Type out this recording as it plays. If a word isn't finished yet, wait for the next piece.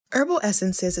Herbal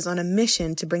Essences is on a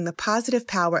mission to bring the positive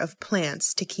power of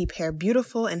plants to keep hair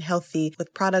beautiful and healthy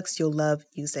with products you'll love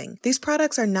using. These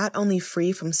products are not only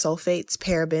free from sulfates,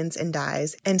 parabens, and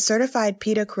dyes, and certified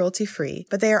PETA cruelty-free,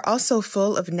 but they are also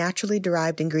full of naturally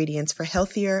derived ingredients for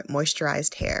healthier,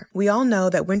 moisturized hair. We all know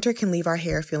that winter can leave our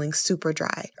hair feeling super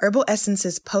dry. Herbal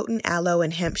Essences' potent aloe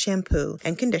and hemp shampoo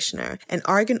and conditioner, and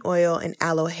argan oil and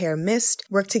aloe hair mist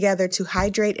work together to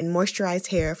hydrate and moisturize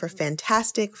hair for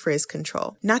fantastic frizz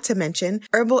control. Not to mention,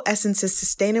 Herbal Essences'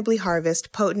 sustainably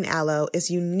harvested potent aloe is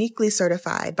uniquely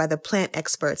certified by the plant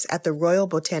experts at the Royal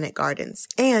Botanic Gardens,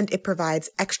 and it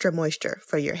provides extra moisture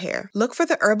for your hair. Look for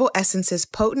the Herbal Essences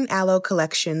Potent Aloe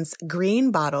Collection's green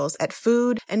bottles at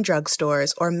food and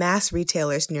drugstores or mass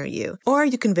retailers near you. Or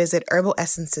you can visit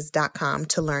herbalessences.com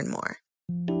to learn more.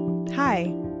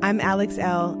 Hi, I'm Alex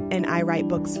L., and I write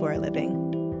books for a living.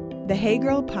 The Hey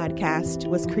Girl podcast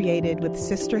was created with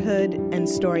sisterhood and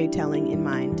storytelling in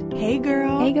mind. Hey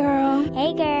girl. Hey girl.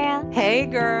 Hey girl. Hey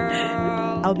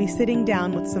girl. I'll be sitting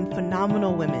down with some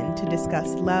phenomenal women to discuss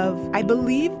love. I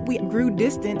believe we grew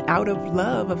distant out of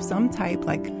love of some type,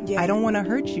 like, I don't want to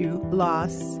hurt you.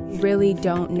 Loss. Really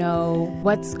don't know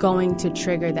what's going to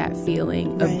trigger that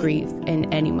feeling of grief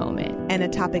in any moment. And a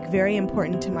topic very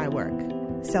important to my work,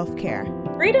 self-care.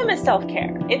 Freedom is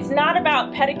self-care. It's not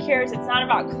about pedicures. It's not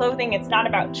about clothing. It's not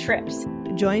about trips.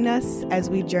 Join us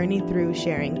as we journey through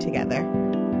sharing together.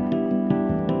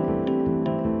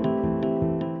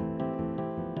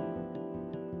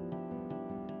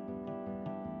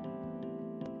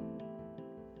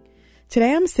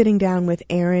 Today I'm sitting down with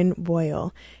Erin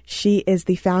Boyle. She is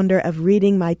the founder of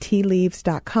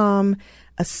readingmytealeaves.com,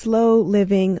 a slow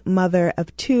living mother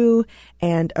of two,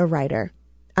 and a writer.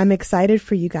 I'm excited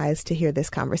for you guys to hear this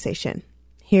conversation.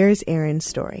 Here's Erin's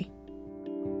story.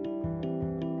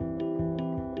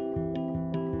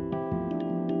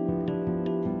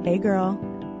 Hey, girl.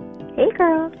 Hey,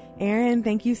 girl. Erin,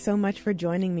 thank you so much for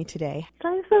joining me today.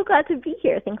 I'm so glad to be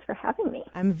here. Thanks for having me.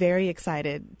 I'm very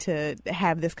excited to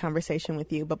have this conversation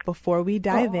with you. But before we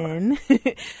dive in,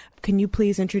 can you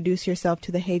please introduce yourself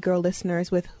to the Hey Girl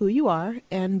listeners with who you are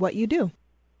and what you do?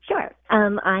 Sure.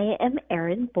 I am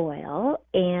Erin Boyle,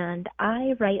 and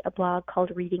I write a blog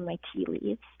called Reading My Tea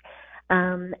Leaves.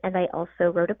 And I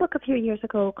also wrote a book a few years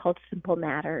ago called Simple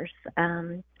Matters.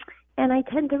 And I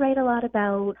tend to write a lot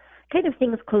about kind of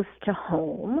things close to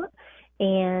home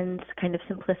and kind of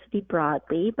simplicity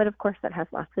broadly. But, of course, that has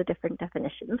lots of different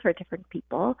definitions for different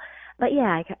people. But,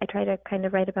 yeah, I try to kind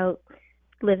of write about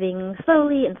living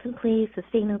slowly and simply,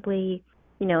 sustainably,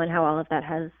 and how all of that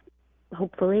has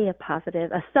hopefully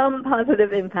some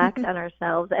positive impact on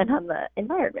ourselves and on the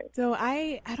environment. So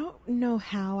I don't know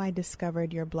how I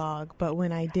discovered your blog, but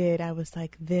when I did, I was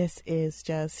like, this is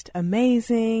just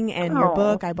amazing. And your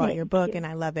book, I bought your book and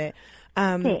I love it.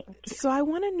 So I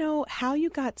want to know how you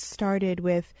got started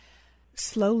with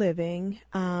slow living.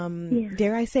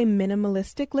 Dare I say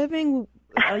minimalistic living?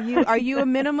 Are you a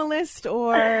minimalist,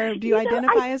 or do you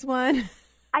identify as one?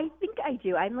 I think I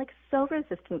do. I'm so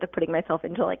resistant to putting myself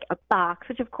into a box,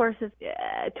 which of course is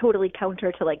totally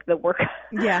counter to the work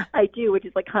I do, which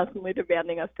is constantly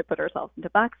demanding us to put ourselves into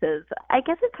boxes. I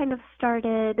guess it kind of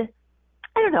started,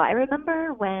 I don't know. I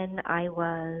remember when I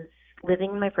was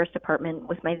living in my first apartment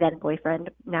with my then boyfriend,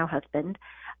 now husband,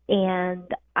 and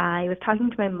I was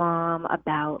talking to my mom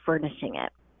about furnishing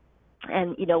it.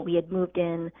 And, we had moved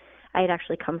in. I had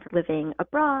actually come from living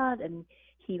abroad, and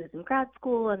he was in grad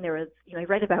school, and there was, I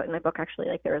read about in my book actually,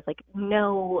 there was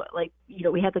no,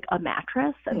 we had a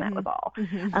mattress, and that was all.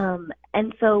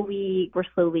 And so we were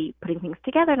slowly putting things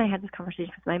together, and I had this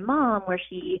conversation with my mom where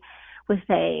she was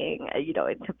saying,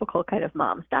 in typical kind of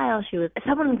mom style,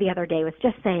 someone the other day was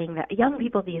just saying that young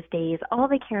people these days, all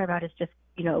they care about is just,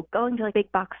 going to a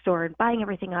big box store and buying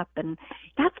everything up, and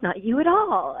that's not you at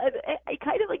all. And it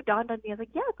kind of dawned on me. I was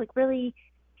like, yeah, it's really,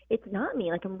 it's not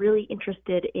me. I'm really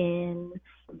interested in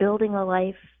building a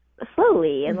life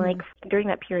slowly. And during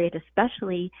that period,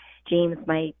 especially James,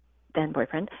 my then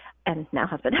boyfriend and now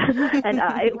husband, and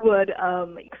I would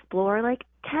explore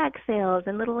tag sales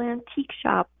and little antique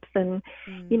shops and,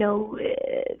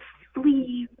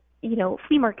 flea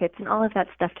markets and all of that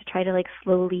stuff to try to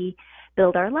slowly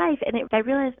build our life. And I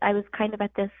realized I was kind of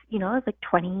at this, I was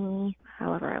 20,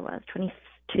 however I was,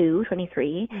 22,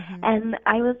 23. And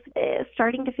I was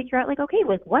starting to figure out okay,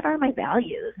 what are my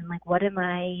values and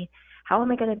how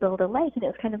am I going to build a life? And it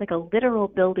was kind of a literal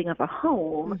building of a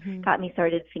home got me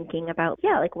started thinking about,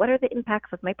 what are the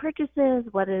impacts of my purchases?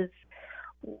 What are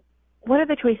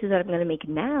the choices that I'm going to make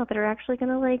now that are actually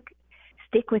going to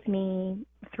stick with me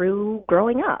through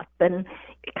growing up? And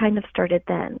it kind of started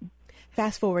then.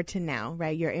 fast forward to now,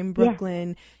 right? You're in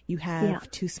Brooklyn. You have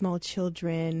 2 small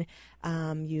children.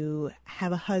 You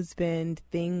have a husband.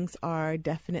 Things are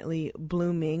definitely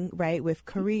blooming, right? With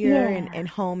career and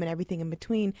home and everything in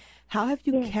between. How have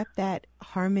you kept that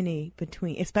harmony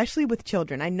between, especially with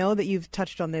children? I know that you've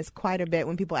touched on this quite a bit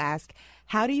when people ask,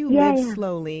 how do you live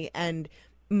slowly and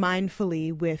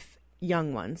mindfully with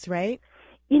young ones, right?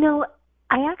 You know,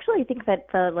 I actually think that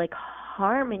the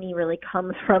harmony really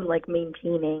comes from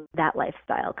maintaining that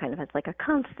lifestyle kind of as a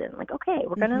constant. Okay,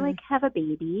 we're going to have a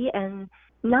baby, and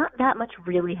not that much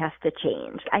really has to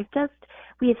change.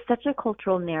 We have such a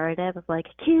cultural narrative of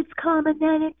kids come and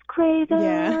then it's crazy.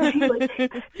 Yeah.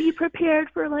 Be prepared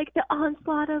for the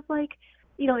onslaught of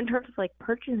in terms of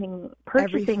purchasing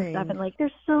everything. Stuff, and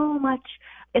there's so much,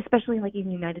 especially in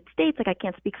the United States. I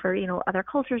can't speak for other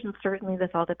cultures, and certainly this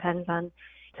all depends on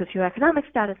socioeconomic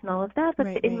status and all of that. But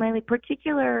in my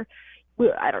particular,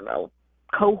 I don't know,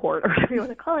 cohort or whatever you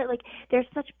want to call it, there's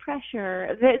such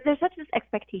pressure. There's such this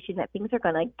expectation that things are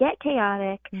gonna get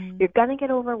chaotic. You're gonna get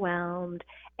overwhelmed,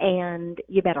 and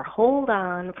you better hold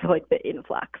on for the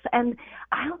influx. And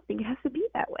I don't think it has to be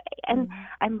that way. And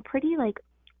I'm pretty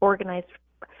organized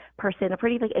person, a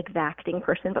pretty exacting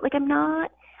person, but I'm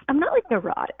not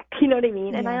neurotic, you know what I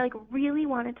mean? And I really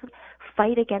wanted to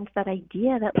fight against that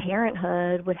idea that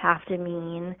parenthood would have to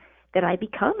mean that I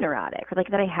become neurotic, or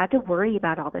that I had to worry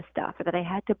about all this stuff, or that I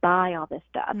had to buy all this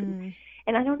stuff. And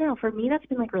I don't know, for me that's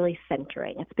been really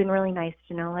centering. It's been really nice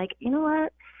to know, you know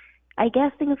what, I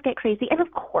guess things get crazy. And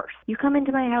of course, you come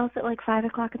into my house at 5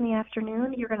 o'clock in the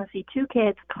afternoon, you're going to see 2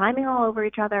 kids climbing all over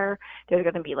each other. There's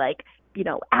going to be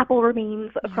apple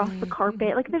remains across the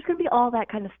carpet. There's going to be all that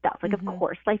kind of stuff. Of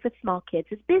course, life with small kids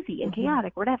is busy and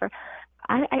chaotic, whatever.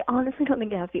 I honestly don't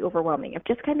think it has to be overwhelming. I'm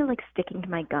just kind of sticking to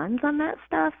my guns on that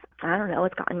stuff. I don't know.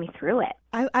 It's gotten me through it.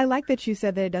 I like that you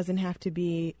said that it doesn't have to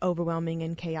be overwhelming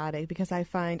and chaotic, because I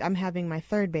find I'm having my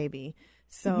 3rd baby.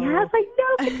 So yes, I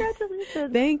know.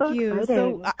 Congratulations. Thank you.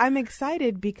 Exciting. So I'm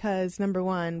excited because, number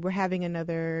one, we're having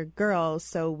another girl,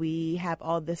 so we have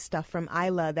all this stuff from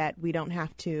Isla that we don't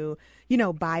have to,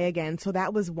 buy again. So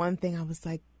that was one thing I was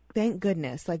like, thank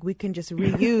goodness, we can just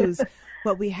reuse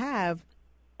what we have.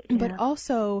 Yeah. But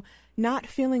also not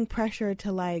feeling pressure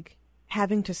to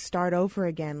having to start over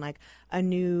again, a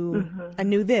new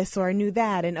this or a new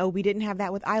that, and we didn't have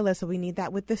that with Isla, so we need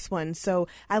that with this one. So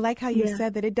I like how you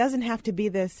said that it doesn't have to be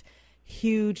this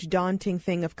huge daunting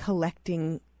thing of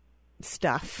collecting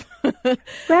stuff.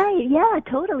 Right? Yeah,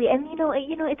 totally. And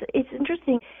it's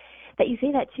interesting that you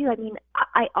say that too. I mean,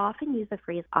 I often use the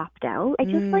phrase opt out. I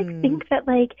just think that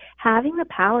having the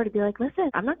power to be listen,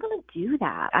 I'm not going to do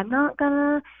that. I'm not going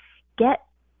to get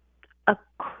a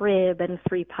crib and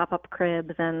 3 pop-up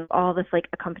cribs and all this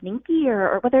accompanying gear,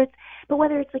 or whether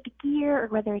it's gear, or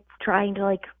whether it's trying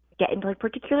to get into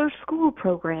particular school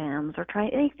programs, or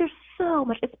there's so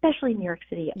much, especially in New York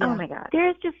City. Yeah. Oh my God,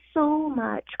 there's just so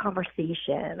much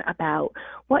conversation about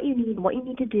what you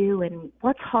need to do, and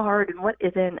what's hard and what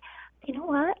isn't. You know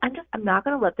what? I'm not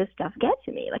going to let this stuff get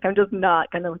to me. I'm just not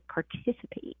going to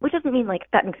participate, which doesn't mean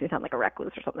that makes me sound like a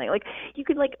recluse or something. You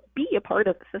could be a part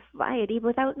of society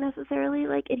without necessarily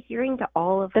adhering to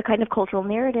all of the kind of cultural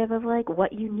narrative of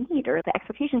what you need or the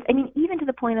expectations. I mean, even to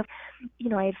the point of,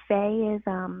 I have Faye is,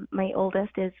 my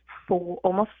oldest is 4,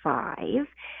 almost 5,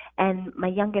 and my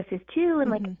youngest is 2,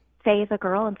 and Faye is a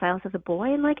girl and Silas is a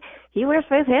boy, and he wears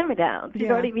Faye's hand-me-downs. You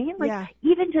know what I mean?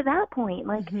 Even to that point,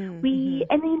 we,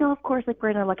 and of course, we're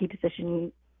in a lucky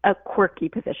position, a quirky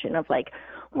position of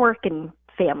work and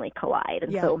family collide,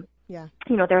 and so there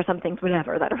are some things,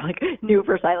 whatever, that are new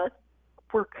for Silas,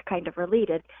 work kind of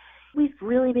related. We've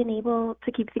really been able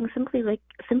to keep things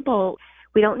simple.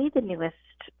 We don't need the newest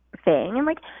thing, and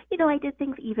I did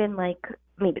things even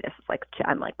maybe this is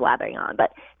I'm blathering on,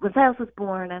 but when Silas was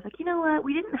born, I was you know what,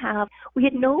 we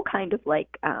had no kind of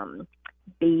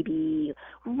baby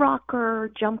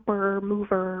rocker, jumper,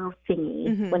 mover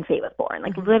thingy when Faye was born.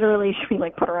 Literally, we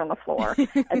put her on the floor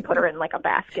and put her in a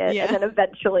basket, and then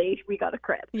eventually we got a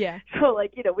crib. Yeah. So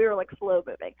we were slow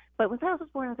moving. But when Silas was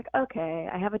born, I was okay,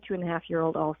 I have a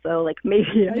 2.5-year-old also.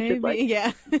 Maybe I should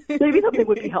maybe something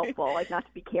would be helpful, not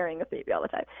to be carrying a baby all the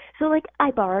time. So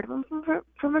I borrowed them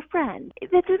from a friend.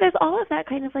 There's all of that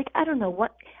kind of I don't know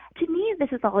what. To me, this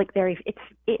is all very.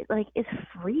 It's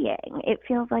freeing. It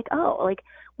feels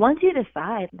once you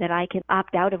decide that I can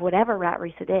opt out of whatever rat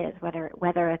race it is,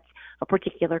 whether it's a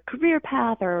particular career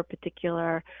path or a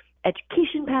particular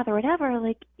education path or whatever,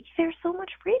 there's so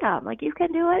much freedom. You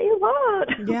can do what you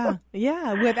want.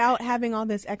 Yeah, without having all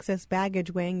this excess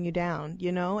baggage weighing you down,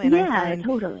 And I find,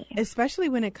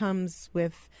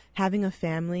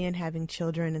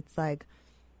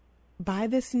 buy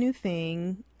this new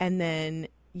thing and then,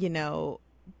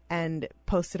 and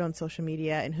post it on social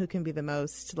media, and who can be the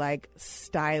most like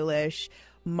stylish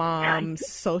mom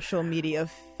social media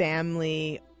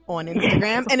family on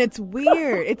Instagram. And it's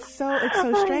weird. It's so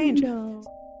strange.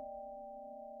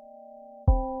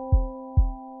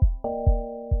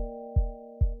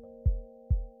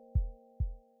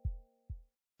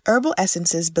 Herbal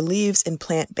Essences believes in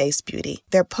plant-based beauty.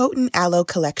 Their potent aloe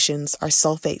collections are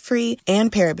sulfate-free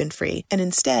and paraben-free, and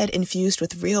instead infused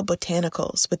with real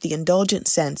botanicals with the indulgent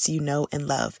scents you know and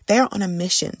love. They are on a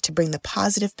mission to bring the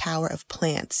positive power of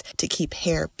plants to keep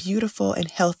hair beautiful and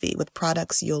healthy with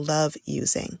products you'll love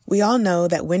using. We all know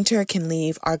that winter can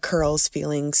leave our curls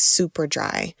feeling super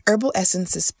dry. Herbal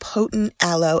Essences' potent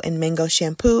aloe and mango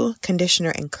shampoo,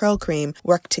 conditioner, and curl cream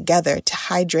work together to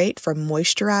hydrate for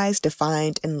moisturized,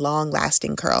 defined, and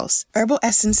long-lasting curls. Herbal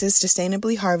Essences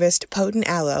sustainably harvest potent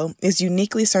aloe is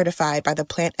uniquely certified by the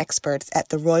plant experts at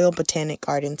the Royal Botanic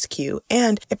Gardens, Kew,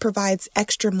 and it provides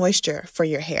extra moisture for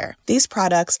your hair. These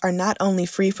products are not only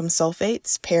free from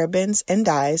sulfates, parabens, and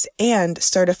dyes, and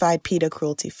certified PETA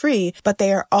cruelty-free, but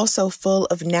they are also full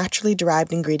of naturally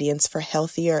derived ingredients for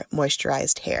healthier,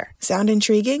 moisturized hair. Sound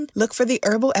intriguing? Look for the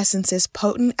Herbal Essences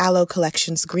Potent Aloe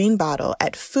Collection's green bottle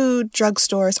at food,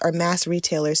 drugstores, or mass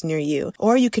retailers near you,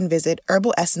 or you can visit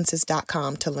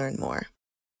herbalessences.com to learn more.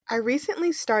 I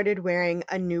recently started wearing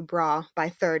a new bra by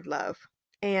Third Love,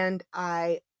 and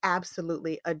I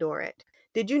absolutely adore it.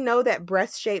 Did you know that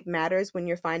breast shape matters when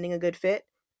you're finding a good fit?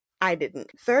 I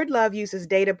didn't. Third Love uses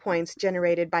data points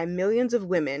generated by millions of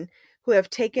women who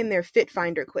have taken their Fit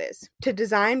Finder quiz to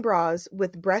design bras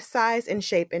with breast size and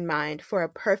shape in mind for a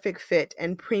perfect fit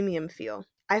and premium feel.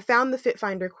 I found the Fit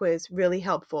Finder quiz really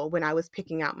helpful when I was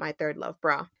picking out my Third Love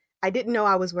bra. I didn't know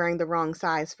I was wearing the wrong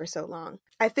size for so long.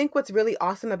 I think what's really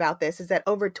awesome about this is that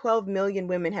over 12 million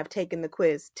women have taken the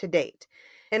quiz to date,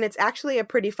 and it's actually a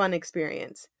pretty fun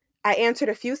experience. I answered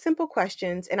a few simple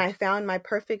questions, and I found my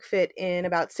perfect fit in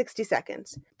about 60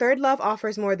 seconds. Third Love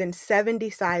offers more than 70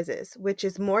 sizes, which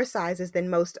is more sizes than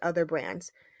most other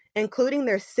brands, including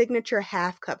their signature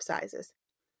half-cup sizes.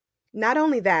 Not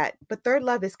only that, but Third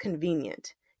Love is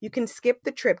convenient. You can skip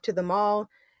the trip to the mall,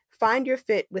 find your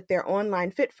fit with their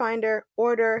online fit finder,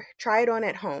 order, try it on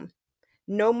at home.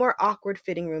 No more awkward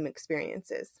fitting room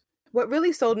experiences. What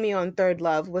really sold me on Third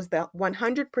Love was the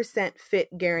 100%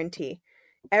 fit guarantee.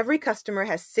 Every customer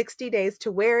has 60 days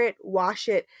to wear it, wash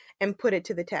it, and put it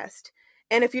to the test.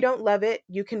 And if you don't love it,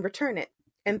 you can return it.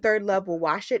 And Third Love will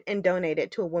wash it and donate it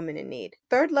to a woman in need.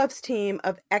 Third Love's team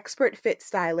of expert fit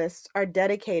stylists are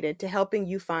dedicated to helping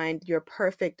you find your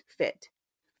perfect fit.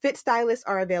 Fit stylists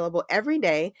are available every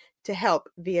day to help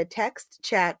via text,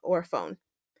 chat, or phone.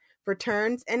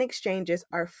 Returns and exchanges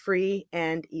are free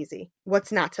and easy.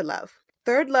 What's not to love?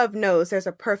 Third Love knows there's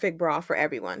a perfect bra for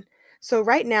everyone. So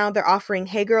right now they're offering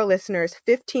Hey Girl listeners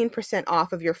 15%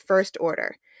 off of your first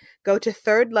order. Go to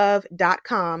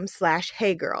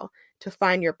thirdlove.com/heygirl to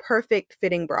find your perfect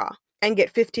fitting bra and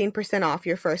get 15% off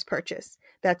your first purchase.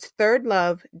 That's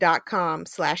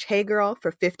thirdlove.com/heygirl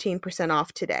for 15%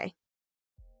 off today.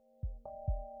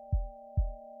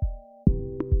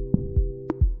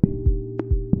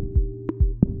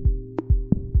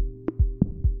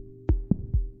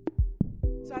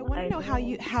 So I want to know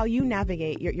how you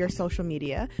navigate your social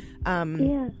media,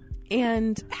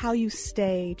 and how you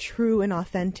stay true and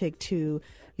authentic to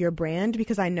your brand,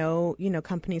 because I know,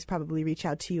 companies probably reach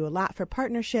out to you a lot for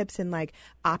partnerships and like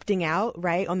opting out,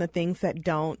 right, on the things that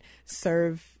don't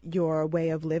serve your way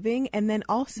of living. And then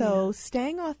also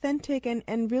staying authentic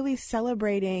and really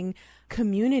celebrating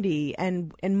community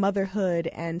and motherhood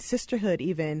and sisterhood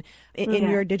even in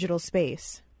your digital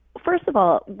space. First of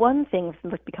all, one thing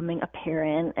since becoming a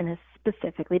parent and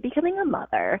specifically becoming a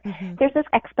mother, there's this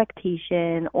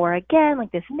expectation or again,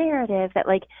 like this narrative that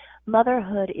like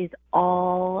motherhood is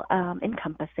all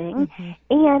encompassing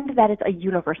and that it's a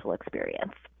universal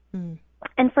experience.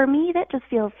 And for me, that just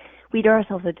feels we do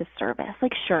ourselves a disservice.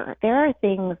 Like, sure, there are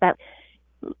things that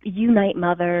unite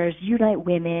mothers, unite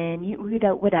women,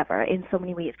 unite whatever in so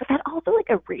many ways, but that also like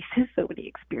erases so many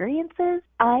experiences.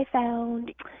 I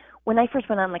found when I first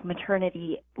went on like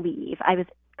maternity leave, I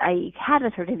had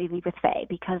maternity leave with Faye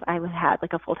because I had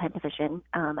like a full-time position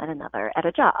at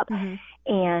a job.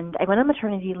 And I went on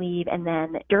maternity leave, and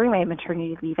then during my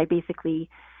maternity leave,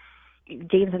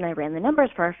 James and I ran the numbers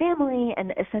for our family,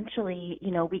 and essentially,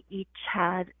 we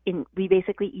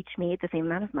basically each made the same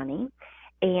amount of money,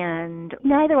 and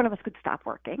neither one of us could stop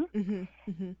working.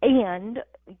 And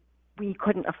we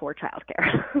couldn't afford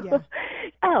childcare. Yeah.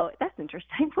 Oh, that's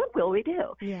interesting. What will we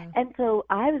do? Yeah. And so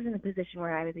I was in a position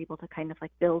where I was able to kind of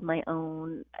like build my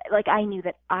own, like I knew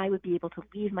that I would be able to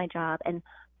leave my job and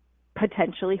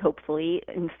potentially, hopefully,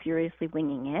 and seriously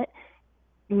winging it,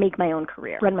 make my own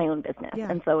career, run my own business. Yeah.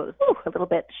 And so it was a little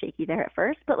bit shaky there at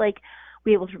first, but like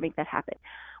we were able to make that happen.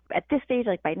 At this stage,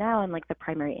 like by now, I'm like the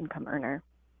primary income earner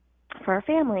for our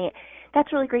family.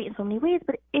 That's really great in so many ways,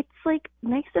 but it's like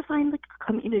nice to find like a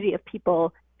community of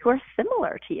people who are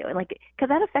similar to you, and like because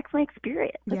that affects my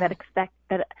experience. Like,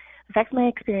 that affects my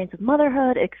experience with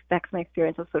motherhood. It affects my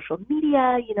experience with social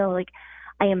media. You know, like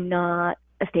I am not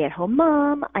a stay-at-home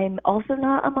mom. I'm also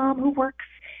not a mom who works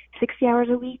 60 hours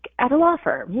a week at a law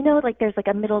firm. You know, like there's like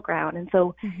a middle ground, and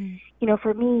so you know,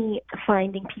 for me,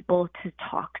 finding people to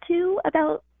talk to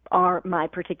about my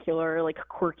particular like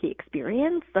quirky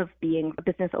experience of being a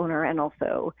business owner and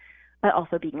also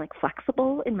being like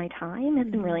flexible in my time has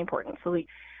been really important. So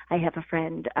I have a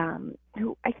friend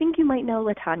who I think you might know,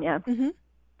 LaTanya.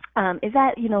 Is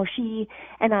that, you know, she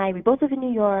and I, we both live in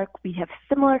New York. We have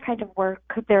similar kind of work.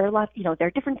 There are a lot, you know, there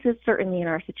are differences certainly in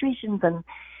our situations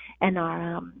and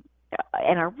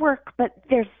our work, but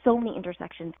there's so many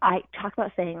intersections. I talk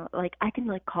about saying like I can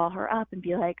like call her up and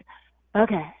be like,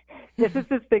 okay, this is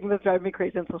this thing that's driving me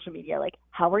crazy on social media. Like,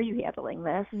 how are you handling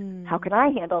this? How can I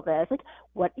handle this? Like,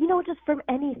 what, you know, just from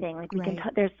anything. Like, we can.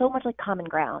 There's so much like common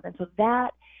ground, and so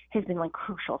that has been like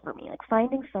crucial for me. Like,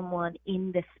 finding someone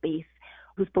in this space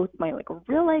who's both my like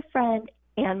real life friend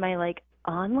and my like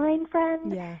online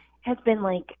friend has been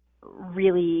like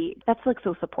really. That's like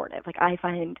so supportive. Like, I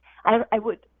find I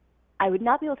would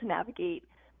not be able to navigate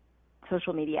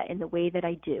social media in the way that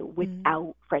I do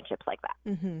without friendships like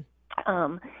that.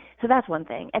 So that's one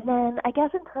thing. And then I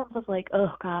guess in terms of like,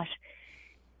 oh gosh,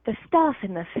 the stuff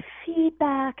and the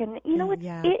feedback and, you know, it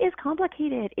is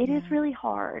complicated. It is really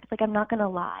hard. Like, I'm not going to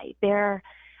lie.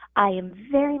 I am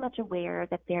very much aware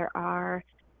that there are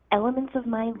elements of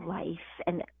my life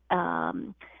and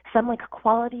some like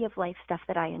quality of life stuff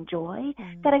that I enjoy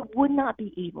that I would not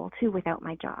be able to without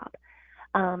my job.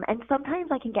 And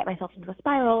sometimes I can get myself into a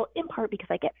spiral, in part because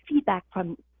I get feedback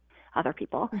from other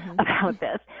people about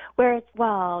this, where it's,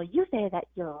 well, you say that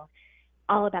you're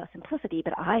all about simplicity,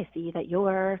 but I see that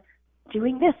you're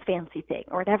doing this fancy thing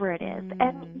or whatever it is.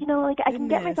 And, you know, like I can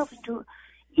get myself into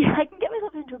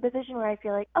a position where I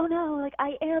feel like, oh no, like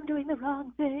I am doing the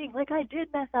wrong thing. Like I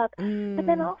did mess up. But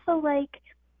then also like,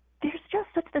 there's just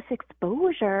such this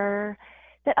exposure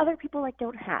that other people like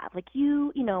don't have. Like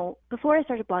you know, before I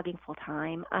started blogging full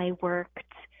time, I worked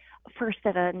first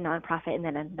at a nonprofit and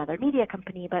then another media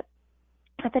company. But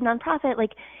at the nonprofit,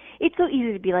 like it's so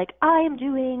easy to be like, I am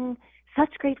doing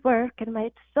such great work and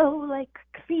it's so like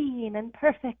clean and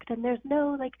perfect and there's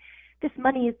no like this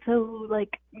money is so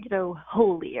like, you know,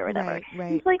 holy or whatever.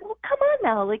 Right. It's like, well, come on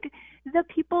now. Like the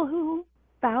people who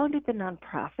founded the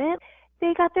nonprofit,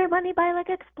 they got their money by like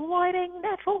exploiting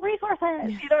natural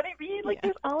resources. You know what I mean? Like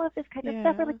there's all of this kind of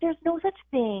stuff where like there's no such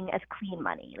thing as clean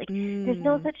money. Like there's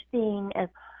no such thing as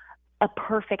a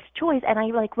perfect choice. And I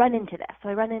like run into this. So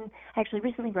I actually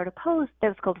recently wrote a post that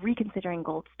was called Reconsidering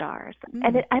Gold Stars.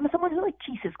 And I'm someone who like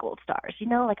chases gold stars, you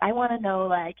know, like I want to know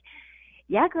like,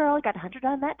 yeah, girl, I got 100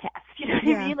 on that test. You know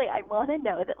what I mean? Like I want to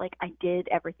know that like I did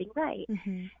everything right.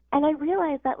 And I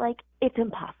realized that like it's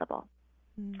impossible.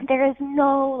 There is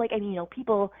no, like, I mean, you know,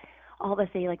 people all of us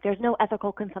say, like, there's no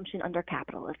ethical consumption under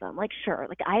capitalism. Like, sure,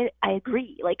 like, I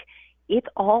agree. Like, it's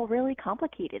all really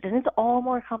complicated, and it's all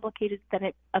more complicated than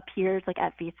it appears, like,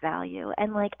 at face value.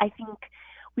 And, like, I think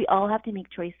we all have to make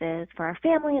choices for our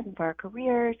families and for our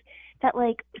careers that,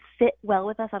 like, fit well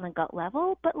with us on a gut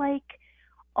level, but, like,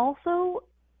 also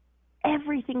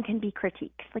everything can be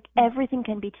critiqued. Like everything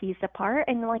can be teased apart,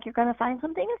 and like you're going to find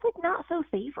something that's like not so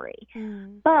savory.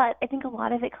 But I think a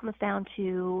lot of it comes down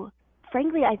to,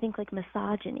 frankly, I think like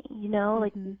misogyny, you know,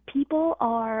 like people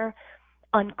are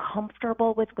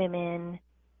uncomfortable with women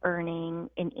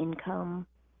earning an income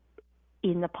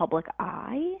in the public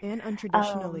eye. And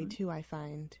untraditionally too, I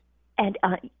find. And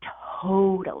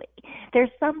totally.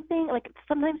 There's something like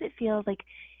sometimes it feels like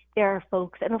there are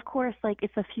folks, and of course, like,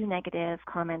 it's a few negative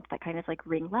comments that kind of, like,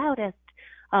 ring loudest.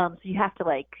 So you have to,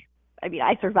 like, I mean,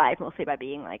 I survive mostly by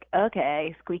being like,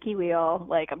 okay, squeaky wheel,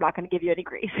 like, I'm not going to give you any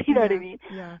grace. You know what I mean?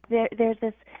 Yeah. There's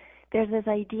this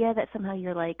idea that somehow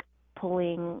you're, like,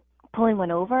 pulling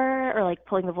one over or, like,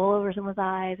 pulling the wool over someone's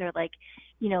eyes or, like,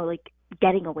 you know, like,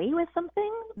 getting away with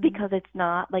something because it's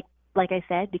not, like I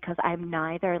said, because I'm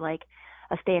neither, like,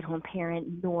 a stay-at-home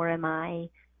parent nor am I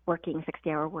working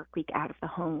 60-hour work week out of the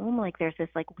home. Like there's this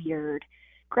like weird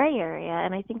gray area,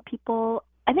 and I think people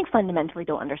I think fundamentally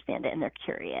don't understand it and they're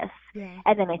curious. Yeah.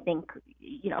 And then I think,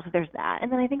 so there's that.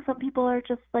 And then I think some people are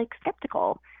just like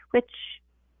skeptical, which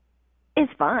is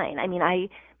fine. I mean,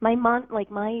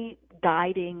 my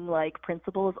guiding like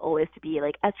principle is always to be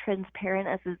like as transparent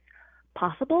as is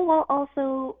possible while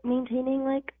also maintaining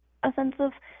like a sense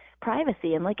of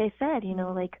privacy. And like I said,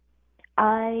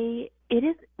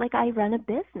 I run a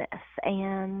business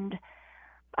and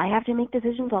I have to make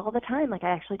decisions all the time. Like I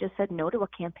actually just said no to a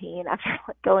campaign after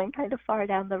like going kind of far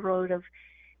down the road of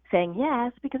saying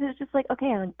yes, because it's just like, okay,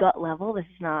 on a gut level, this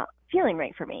is not feeling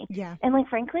right for me. Yeah. And like,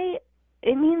 frankly,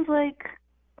 it means like,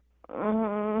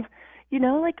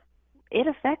 like it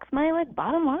affects my like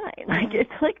bottom line. Like it's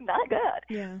like not good.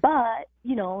 Yeah. But,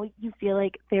 you feel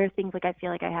like there are things like I feel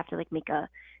like I have to like make a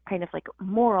kind of like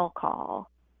moral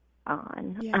call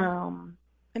on. Yeah.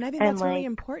 And I think that's really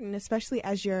important, especially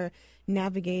as you're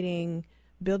navigating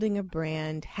building a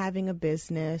brand, having a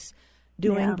business,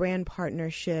 doing brand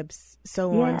partnerships,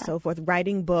 so on and so forth,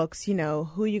 writing books,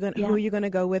 who you going to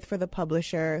go with for the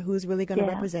publisher, who's really going to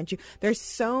represent you. There's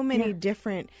so many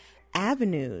different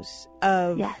avenues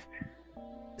of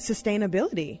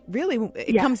sustainability. Really,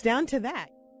 it comes down to that.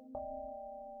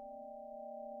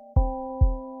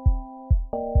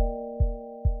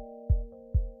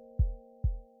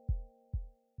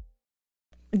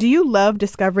 Do you love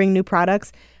discovering new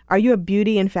products? Are you a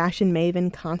beauty and fashion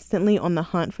maven constantly on the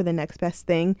hunt for the next best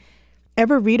thing?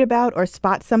 Ever read about or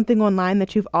spot something online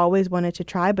that you've always wanted to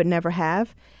try but never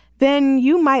have? Then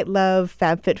you might love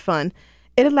FabFitFun.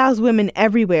 It allows women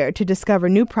everywhere to discover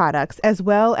new products as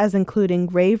well as including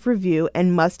rave review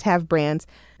and must-have brands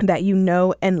that you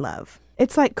know and love.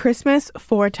 It's like Christmas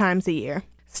 4 times a year.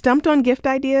 Stumped on gift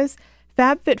ideas?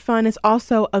 FabFitFun is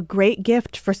also a great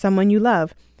gift for someone you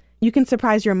love. You can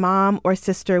surprise your mom or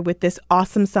sister with this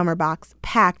awesome summer box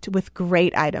packed with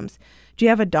great items. Do you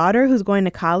have a daughter who's going to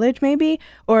college maybe?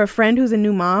 Or a friend who's a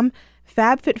new mom?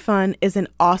 FabFitFun is an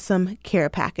awesome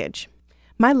care package.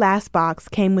 My last box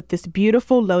came with this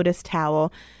beautiful lotus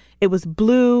towel. It was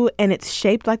blue and it's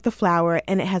shaped like the flower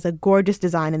and it has a gorgeous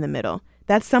design in the middle.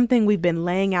 That's something we've been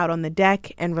laying out on the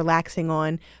deck and relaxing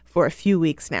on for a few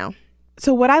weeks now.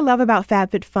 So what I love about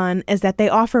FabFitFun is that they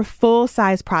offer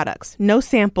full-size products, no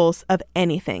samples of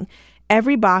anything.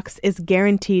 Every box is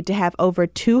guaranteed to have over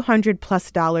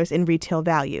 $200+ in retail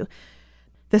value.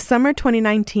 The summer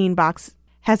 2019 box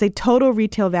has a total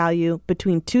retail value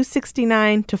between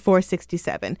 $269 to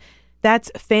 $467. That's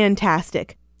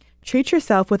fantastic. Treat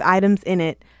yourself with items in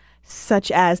it such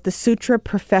as the Sutra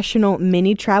Professional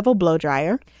Mini Travel Blow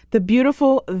Dryer, the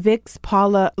beautiful Vicks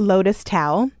Paula Lotus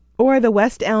Towel, or the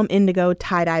West Elm Indigo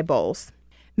tie-dye bowls.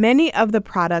 Many of the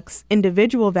products'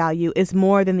 individual value is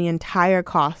more than the entire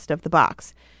cost of the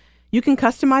box. You can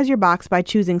customize your box by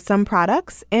choosing some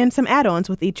products and some add-ons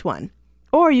with each one.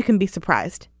 Or you can be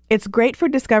surprised. It's great for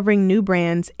discovering new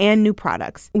brands and new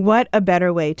products. What a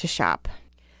better way to shop.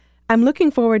 I'm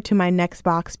looking forward to my next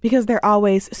box because they're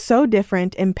always so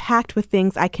different and packed with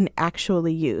things I can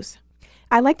actually use.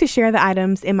 I like to share the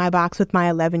items in my box with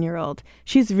my 11-year-old.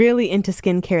 She's really into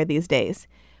skincare these days.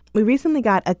 We recently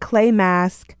got a clay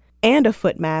mask and a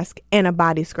foot mask and a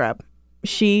body scrub.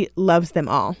 She loves them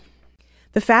all.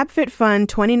 The FabFitFun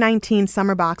 2019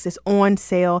 summer box is on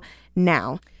sale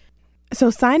now. So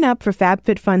sign up for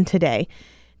FabFitFun today.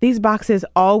 These boxes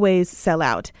always sell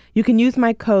out. You can use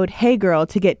my code HeyGirl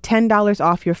to get $10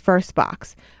 off your first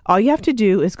box. All you have to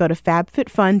do is go to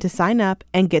FabFitFun to sign up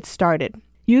and get started.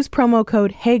 Use promo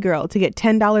code HeyGirl to get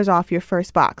 $10 off your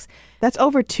first box. That's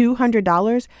over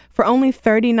 $200 for only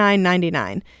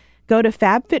 $39.99. Go to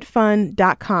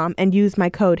fabfitfun.com and use my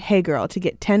code HeyGirl to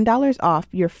get $10 off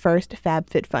your first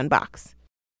FabFitFun box.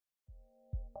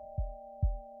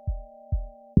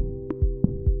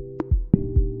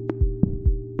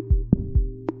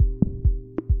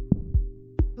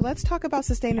 Let's talk about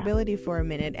sustainability for a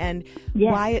minute and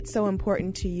why it's so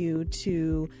important to you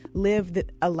to live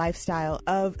a lifestyle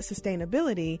of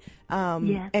sustainability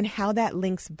and how that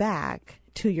links back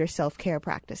to your self-care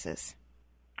practices.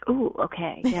 Ooh,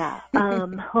 okay, yeah.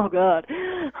 Oh, God.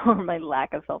 Or my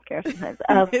lack of self-care sometimes.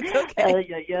 It's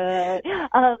okay.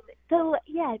 So,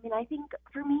 yeah, I mean, I think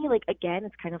for me, like, again,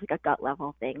 it's kind of like a gut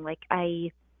level thing. Like,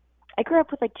 I grew up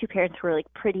with, like, 2 parents who were,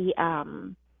 like, pretty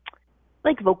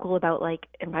like vocal about like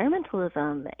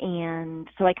environmentalism, and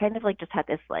so I kind of like just had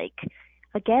this like,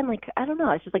 again, like I don't know,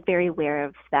 I was just like very aware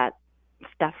of that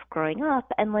stuff growing up,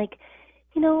 and like,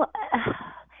 we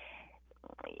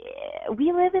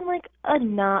live in like a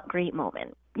not great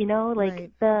moment, like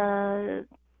the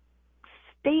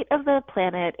state of the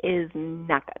planet is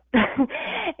not good.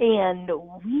 And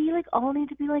we like all need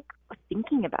to be like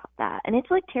thinking about that. And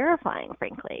it's like terrifying,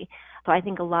 frankly. So I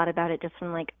think a lot about it just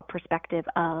from like perspective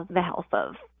of the health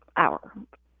of our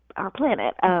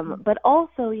planet. But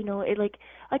also, you know, it like,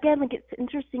 again, like it's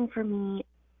interesting for me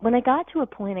when I got to a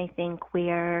point, I think,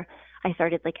 where I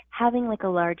started like having like a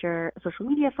larger social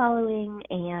media following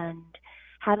and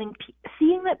having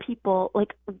seeing that people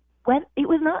like, when it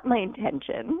was not my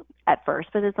intention at first,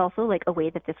 but it's also like a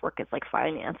way that this work is like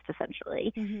financed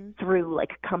essentially through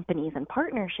like companies and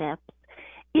partnerships.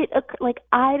 It like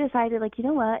I decided like, you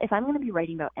know what, if I'm going to be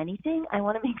writing about anything, I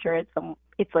want to make sure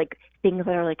it's like things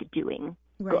that are like doing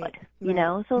good, you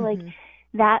know? So like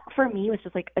that for me was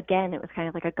just like, again, it was kind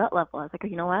of like a gut level. I was like,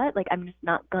 you know what, like I'm just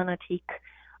not going to take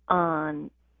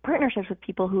on partnerships with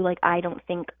people who like I don't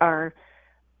think are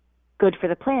good for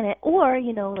the planet. Or,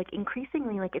 you know, like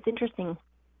increasingly, like it's interesting,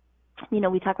 you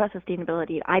know, we talk about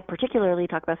sustainability. I particularly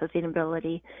talk about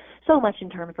sustainability so much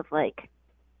in terms of like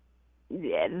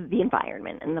the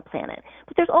environment and the planet.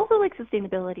 But there's also like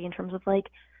sustainability in terms of like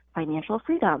financial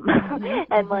freedom.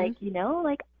 And like, you know,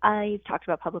 like I talked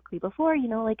about publicly before, you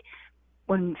know, like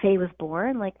when Faye was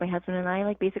born, like my husband and I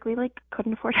like basically like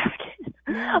couldn't afford to have kids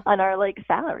on our like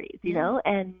salaries, you know,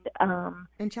 and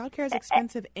childcare is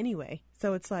expensive anyway,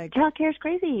 so it's like childcare is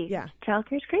crazy. Yeah,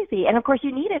 childcare is crazy, and of course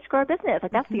you need it to grow a business.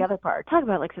 Like that's the other part. Talk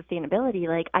about like sustainability.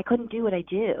 Like I couldn't do what I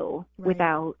do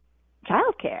without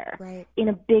childcare in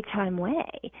a big time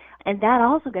way, and that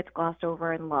also gets glossed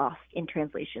over and lost in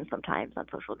translation sometimes on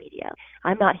social media.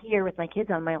 I'm not here with my kids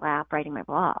on my lap writing my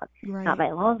blog, not by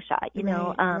a long shot, you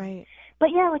know. But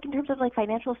yeah, like in terms of like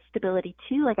financial stability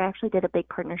too, like I actually did a big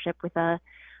partnership with a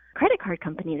credit card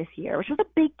company this year, which was a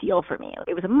big deal for me.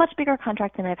 It was a much bigger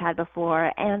contract than I've had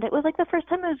before, and it was like the first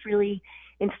time I was really,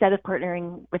 instead of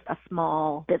partnering with a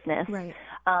small business, it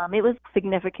was a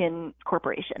significant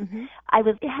corporation. I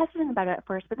was hesitant about it at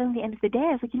first, but then at the end of the day,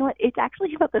 I was like, you know what, it's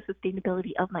actually about the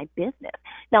sustainability of my business.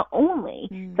 Not only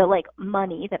the like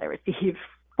money that I received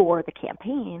for the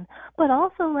campaign, but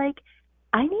also like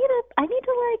I need to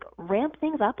like ramp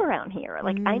things up around here.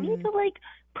 Like I need to like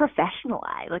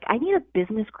professionalize. Like I need a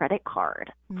business credit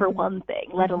card for one thing,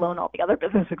 let alone all the other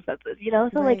business expenses, you know?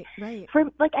 So for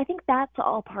like I think that's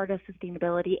all part of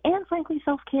sustainability and frankly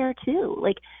self-care too.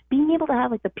 Like being able to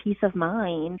have like the peace of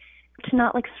mind to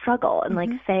not like struggle and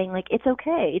like saying like it's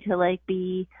okay to like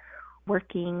be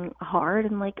working hard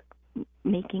and like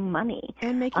making money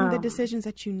and making the decisions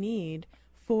that you need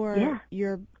for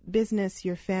your business,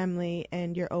 your family,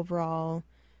 and your overall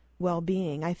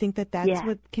well-being. I think that that's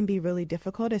what can be really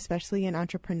difficult, especially in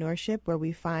entrepreneurship, where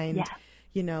we find,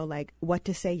 you know, like what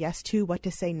to say yes to, what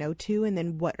to say no to, and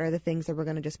then what are the things that we're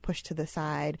going to just push to the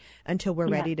side until we're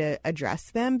ready to address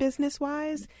them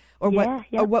business-wise, or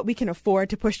what we can afford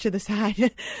to push to the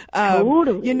side.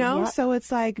 Totally. You know, so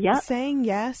it's like saying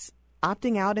yes,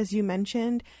 opting out, as you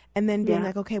mentioned, and then being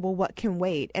like, okay, well, what can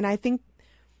wait? And I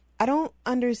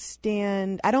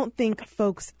don't think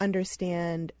folks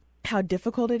understand how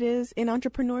difficult it is in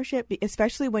entrepreneurship,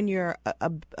 especially when you're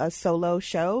a solo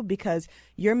show, because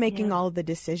you're making all of the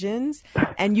decisions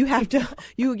and you have to,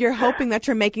 you're hoping that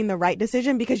you're making the right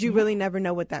decision because you really never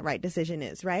know what that right decision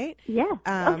is, right?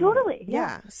 Totally.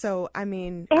 So, I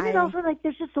mean. And it's also like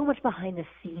there's just so much behind the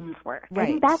scenes work. I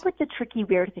think that's like the tricky,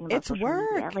 weird thing about social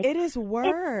media. Like, it is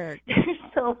work. There's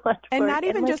so much work. And not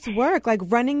even just work, like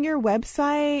running your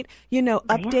website, you know,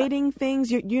 updating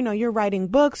things. You're writing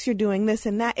books, you're doing this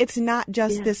and that. It's not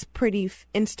just this pretty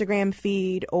Instagram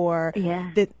feed or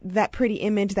that pretty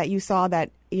image that you saw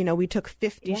that, you know, we took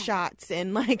 50 shots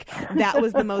and like that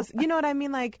was the most, you know what I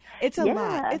mean? Like it's a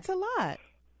lot. It's a lot.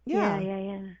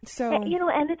 So, you know,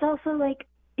 and it's also like,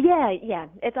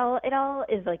 it all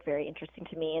is like very interesting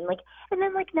to me, and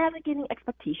then like navigating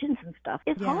expectations and stuff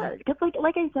is hard because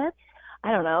like I said,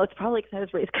 I don't know, it's probably because I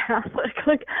was raised Catholic.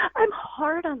 Like I'm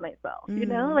hard on myself, you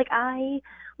know. Like I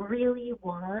really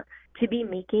want to be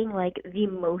making like the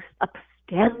most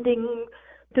upstanding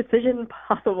decision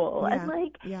possible, and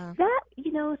like that,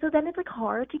 you know. So then it's like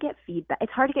hard to get feedback.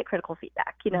 It's hard to get critical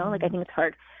feedback, you know. Like I think it's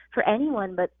hard for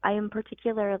anyone, but I can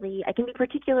be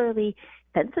particularly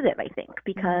sensitive, I think,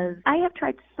 because I have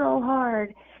tried so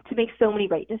hard to make so many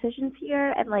right decisions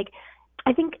here, and like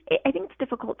I think it's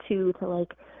difficult to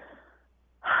like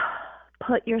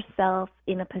put yourself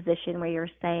in a position where you're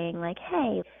saying like,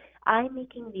 hey, I'm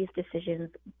making these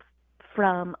decisions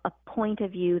from a point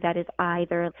of view that is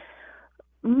either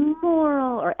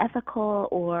moral or ethical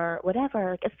or whatever.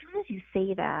 Like as soon as you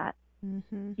say that,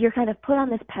 you're kind of put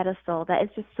on this pedestal that is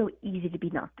just so easy to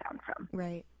be knocked down from.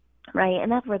 Right.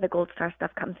 And that's where the gold star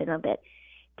stuff comes in a bit.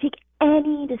 Take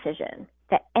any decision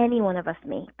that any one of us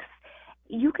makes,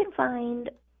 you can find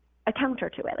a counter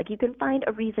to it. Like, you can find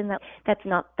a reason that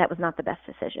was not the best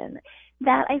decision.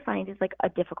 That I find is like a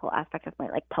difficult aspect of my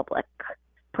like public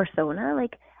persona.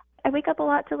 Like, I wake up a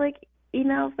lot to like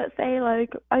emails that say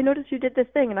like, I noticed you did this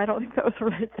thing and I don't think that was the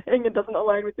right thing. It doesn't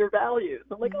align with your values.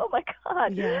 I'm like, oh my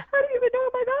God, yeah. how do you even know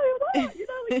what my values are? You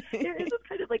know, like, there is this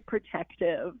kind of like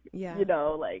protective, you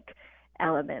know, like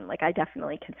element. Like, I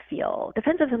definitely can feel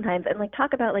defensive sometimes, and like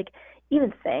talk about like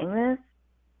even saying this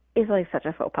is like such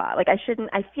a faux pas. Like, I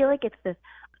feel like it's this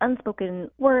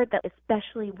unspoken word that,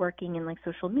 especially working in like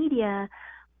social media,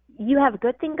 you have a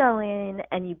good thing going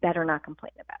and you better not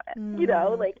complain about it, you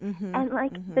know, like, and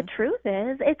like the truth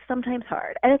is it's sometimes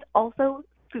hard, and it's also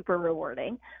super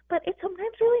rewarding, but it's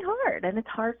sometimes really hard, and it's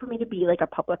hard for me to be like a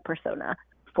public persona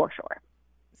for sure.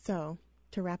 So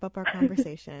to wrap up our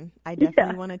conversation, I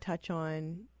definitely want to touch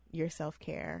on your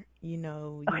self-care. You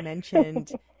know, you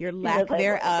mentioned your lack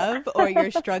thereof or your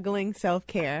struggling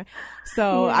self-care.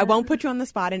 So I won't put you on the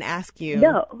spot and ask you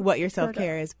what your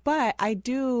self-care is, but I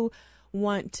do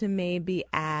want to maybe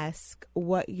ask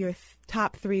what your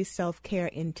top 3 self-care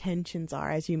intentions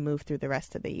are as you move through the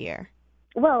rest of the year.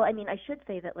 Well, I mean, I should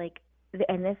say that, like,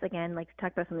 and this, again, like, to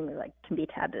talk about something that, like, can be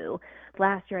taboo.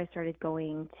 Last year I started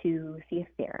going to see a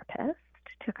therapist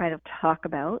to kind of talk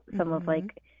about some of,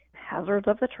 like, hazards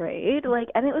of the trade. Like,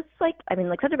 and it was, like, I mean,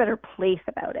 like, such a better place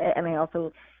about it. And I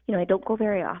also, you know, I don't go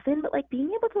very often, but, like, being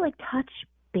able to, like, touch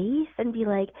base and be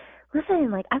like,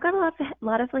 listen, like, I've got a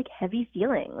lot of like heavy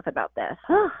feelings about this.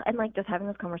 And like just having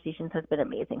those conversations has been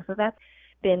amazing. So that's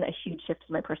been a huge shift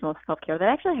in my personal self-care that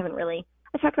actually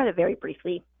I talked about it very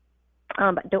briefly,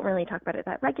 but don't really talk about it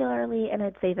that regularly. And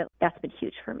I'd say that that's been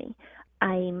huge for me.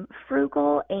 I'm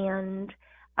frugal, and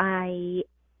I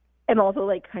am also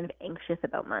like kind of anxious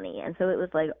about money. And so it was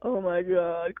like, oh my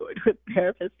God, going to a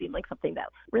therapist seemed like something that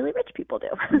really rich people do.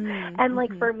 And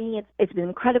like for me, it's been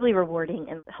incredibly rewarding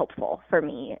and helpful for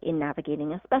me in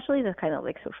navigating, especially the kind of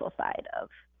like social side of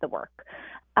the work.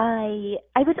 I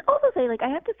would also say, like, I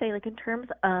have to say, like, in terms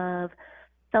of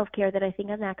self-care that I think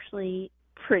I'm actually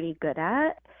pretty good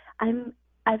at,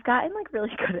 I've gotten like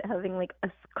really good at having like a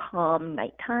calm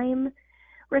nighttime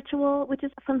ritual, which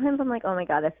is sometimes I'm like, oh my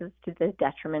God, this is to the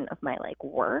detriment of my like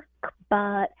work.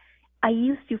 But I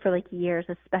used to, for like years,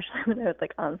 especially when I was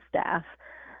like on staff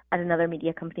at another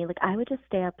media company, like I would just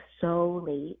stay up so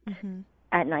late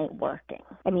at night working.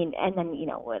 I mean, and then, you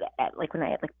know, when I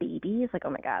had like babies, like, oh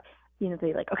my God, you know,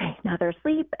 they're like, okay, now they're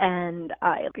asleep, and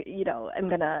I, you know, I'm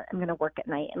gonna work at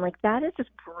night, and like that is just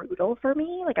brutal for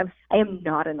me. Like I am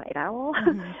not a night owl,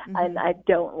 and I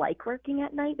don't like working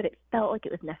at night, but it felt like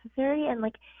it was necessary. And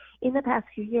like in the past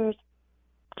few years,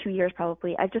 2 years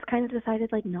probably, I've just kind of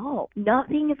decided like, no,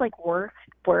 nothing is like worth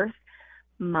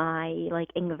my like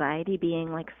anxiety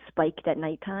being like spiked at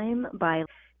nighttime by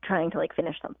trying to like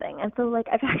finish something. And so like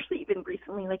I've actually even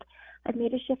recently like I've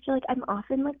made a shift to like I'm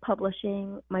often like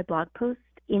publishing my blog posts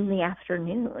in the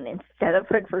afternoon instead of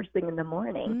like first thing in the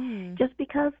morning, just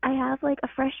because I have like a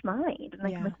fresh mind, and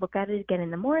I can like look at it again in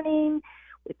the morning,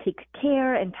 it takes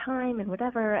care and time and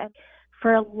whatever. And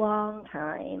for a long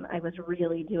time I was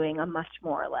really doing a much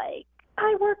more like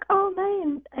I work all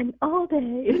night and all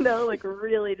day, you know, like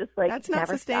really just like that's not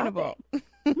sustainable.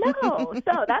 No,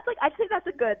 so that's like, I'd say that's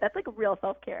like a real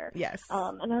self-care. Yes.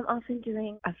 And I'm often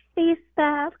doing a face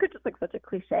mask, which is like such a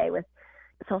cliche with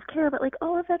self-care, but like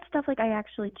all of that stuff, like I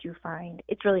actually do find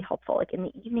it's really helpful, like in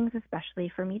the evenings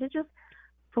especially, for me to just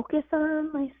focus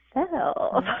on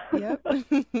myself. Yep.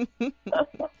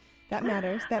 That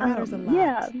matters. That matters a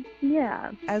lot.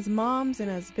 Yeah. As moms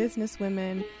and as business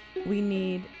women, we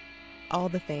need all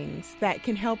the things that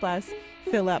can help us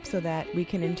fill up so that we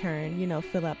can in turn, you know,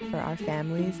 fill up for our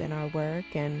families and our work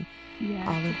and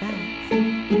all of that.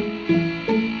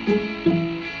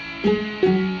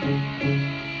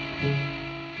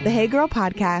 The Hey Girl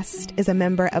podcast is a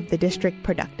member of the District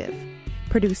Productive,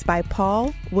 produced by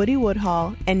Paul Woody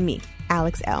Woodhall and me,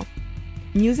 Alex L.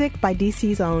 Music by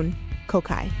DC's own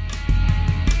Kokai.